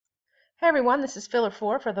Hey everyone, this is filler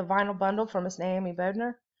 4 for the vinyl bundle from Miss Naomi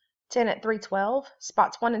Bodner. 10 at 312.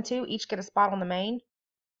 Spots 1 and 2 each get a spot on the main.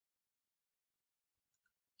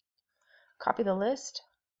 Copy the list.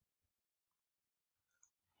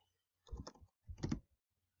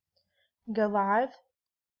 Go live.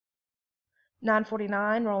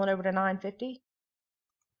 949, rolling over to 950.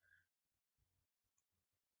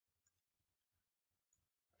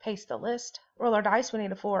 Paste the list. Roll our dice, we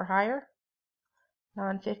need a 4 or higher.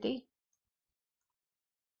 950.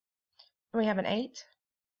 And we have an 8.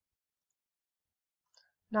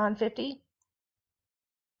 950.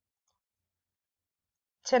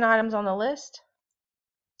 10 items on the list.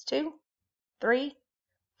 It's 2, 3,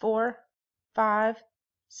 4, 5,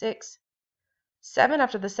 6, 7.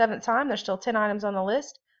 After the 7th time, there's still 10 items on the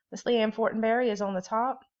list. Miss Leanne Fortenberry is on the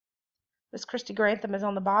top. Miss Christy Grantham is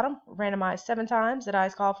on the bottom. Randomized 7 times. The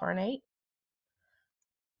dice call for an 8.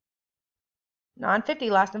 950,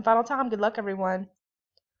 last and final time. Good luck, everyone.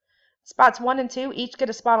 Spots 1 and 2 each get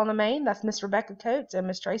a spot on the main. That's Miss Rebecca Coates and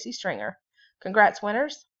Miss Tracy Stringer. Congrats,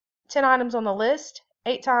 winners. 10 items on the list.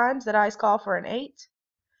 8 times. The dice call for an 8.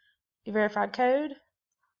 Your verified code.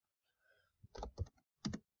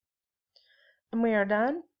 And we are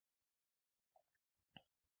done.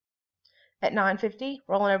 At 950,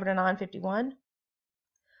 rolling over to 951.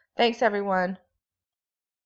 Thanks, everyone.